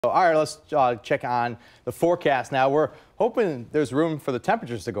All right, let's check on the forecast now. We're hoping there's room for the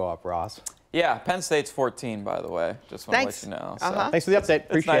temperatures to go up, Ross. Yeah, Penn State's 14, by the way. Just want to let you know. So. Thanks for the update.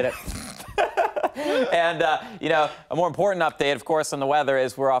 Appreciate it. And, a more important update, of course, on the weather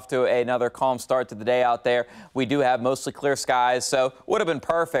is we're off to another calm start to the day out there. We do have mostly clear skies, so would have been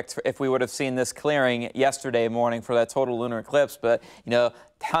perfect if we would have seen this clearing yesterday morning for that total lunar eclipse. But,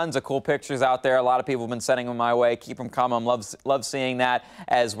 tons of cool pictures out there. A lot of people have been sending them my way. Keep them coming. Love seeing that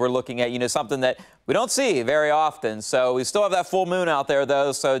as we're looking at, something that we don't see very often. So we still have that full moon out there,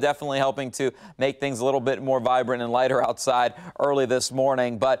 though, so definitely helping to make things a little bit more vibrant and lighter outside early this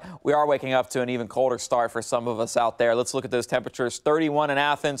morning. But we are waking up to an even colder start for some of us out there. Let's look at those temperatures. 31 in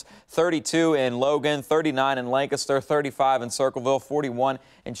Athens, 32 in Logan, 39 in Lancaster, 35 in Circleville, 41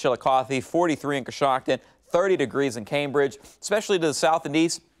 in Chillicothe, 43 in Coshocton, 30 degrees in Cambridge, especially to the south and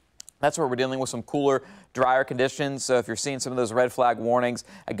east. That's where we're dealing with some cooler, drier conditions. So if you're seeing some of those red flag warnings,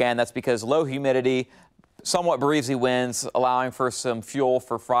 again, that's because low humidity, somewhat breezy winds, allowing for some fuel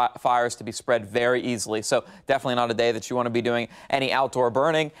for fires to be spread very easily. So definitely not a day that you want to be doing any outdoor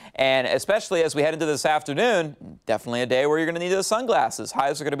burning. And especially as we head into this afternoon, definitely a day where you're going to need those sunglasses.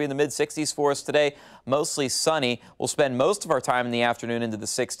 Highs are going to be in the mid-60s for us today, mostly sunny. We'll spend most of our time in the afternoon into the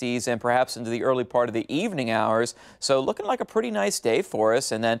 60s and perhaps into the early part of the evening hours. So looking like a pretty nice day for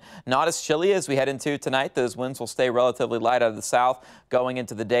us. And then not as chilly as we head into tonight. Those winds will stay relatively light out of the south going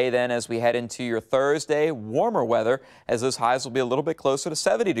into the day then as we head into your Thursday. Warmer weather as those highs will be a little bit closer to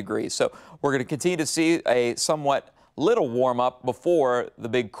 70 degrees. So we're going to continue to see a somewhat little warm up before the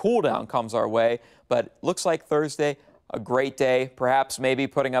big cool down comes our way. But looks like Thursday, a great day, perhaps maybe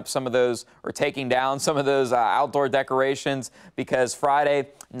putting up some of those or taking down some of those outdoor decorations, because Friday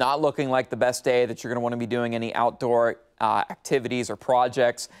not looking like the best day that you're going to want to be doing any outdoor activities or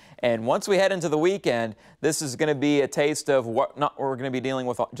projects. And once we head into the weekend, this is going to be a taste of what we're going to be dealing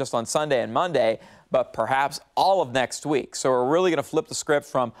with just on Sunday and Monday, but perhaps all of next week. So we're really going to flip the script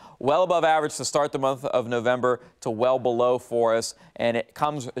from well above average to start the month of November to well below for us. And it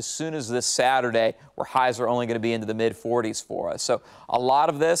comes as soon as this Saturday, where highs are only going to be into the mid-40s for us. So a lot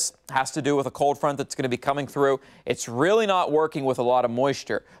of this has to do with a cold front that's going to be coming through. It's really not working with a lot of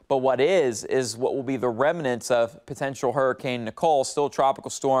moisture. But what is what will be the remnants of potential Hurricane Nicole, still a tropical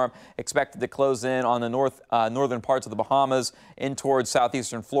storm, expected to close in on the northern parts of the Bahamas in towards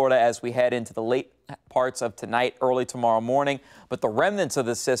southeastern Florida as we head into the late parts of tonight, early tomorrow morning. But the remnants of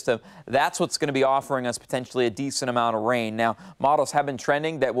this system, that's what's going to be offering us potentially a decent amount of rain. Now, models have been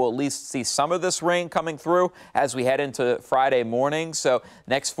trending that we'll at least see some of this rain coming through as we head into Friday morning. So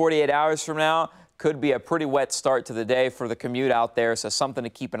next 48 hours from now, could be a pretty wet start to the day for the commute out there, so something to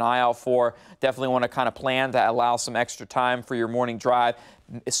keep an eye out for. Definitely want to kind of plan to allow some extra time for your morning drive,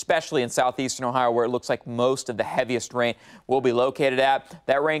 especially in southeastern Ohio, where it looks like most of the heaviest rain will be located at.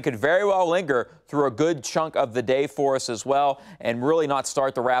 That rain could very well linger through a good chunk of the day for us as well, and really not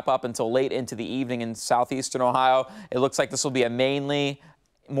start to wrap up until late into the evening in southeastern Ohio. It looks like this will be a mainly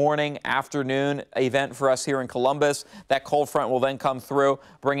morning, afternoon event for us here in Columbus. That cold front will then come through,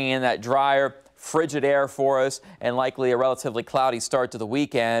 bringing in that drier, frigid air for us and likely a relatively cloudy start to the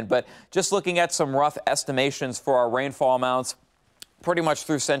weekend. But just looking at some rough estimations for our rainfall amounts, pretty much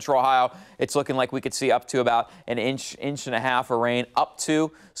through central Ohio, it's looking like we could see up to about an inch and a half of rain up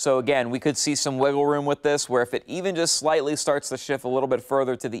to. So again, we could see some wiggle room with this, where if it even just slightly starts to shift a little bit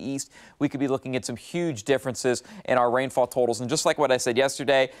further to the east, we could be looking at some huge differences in our rainfall totals. And just like what I said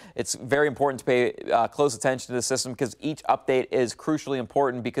yesterday, it's very important to pay close attention to the system, because each update is crucially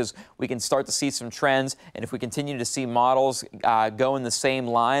important, because we can start to see some trends. And if we continue to see models go in the same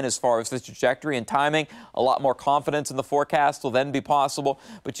line as far as the trajectory and timing, a lot more confidence in the forecast will then be possible.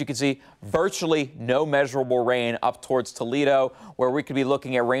 But you can see virtually no measurable rain up towards Toledo, where we could be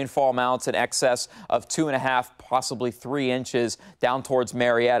looking at rainfall amounts in excess of 2.5, possibly 3 inches down towards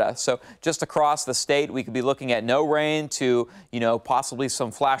Marietta. So just across the state, we could be looking at no rain to, possibly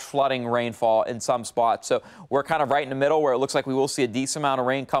some flash flooding rainfall in some spots. So we're kind of right in the middle, where it looks like we will see a decent amount of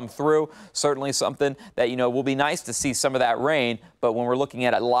rain come through. Certainly something that, will be nice to see some of that rain. But when we're looking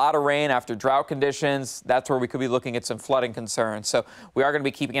at a lot of rain after drought conditions, that's where we could be looking at some flooding concerns. So we are going to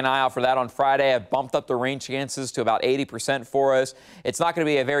be keeping an eye out for that on Friday. I've bumped up the rain chances to about 80% for us. It's not going to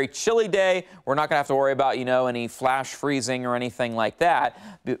be a very chilly day. We're not going to have to worry about, any flash freezing or anything like that.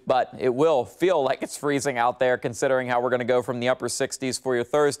 But it will feel like it's freezing out there, considering how we're going to go from the upper 60s for your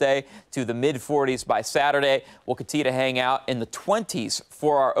Thursday to the mid-40s by Saturday. We'll continue to hang out in the 20s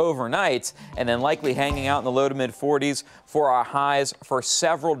for our overnights, and then likely hanging out in the low to mid-40s for our highs for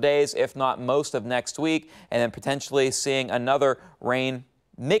several days, if not most of next week, and then potentially seeing another rain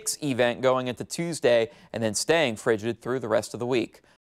mix event going into Tuesday and then staying frigid through the rest of the week.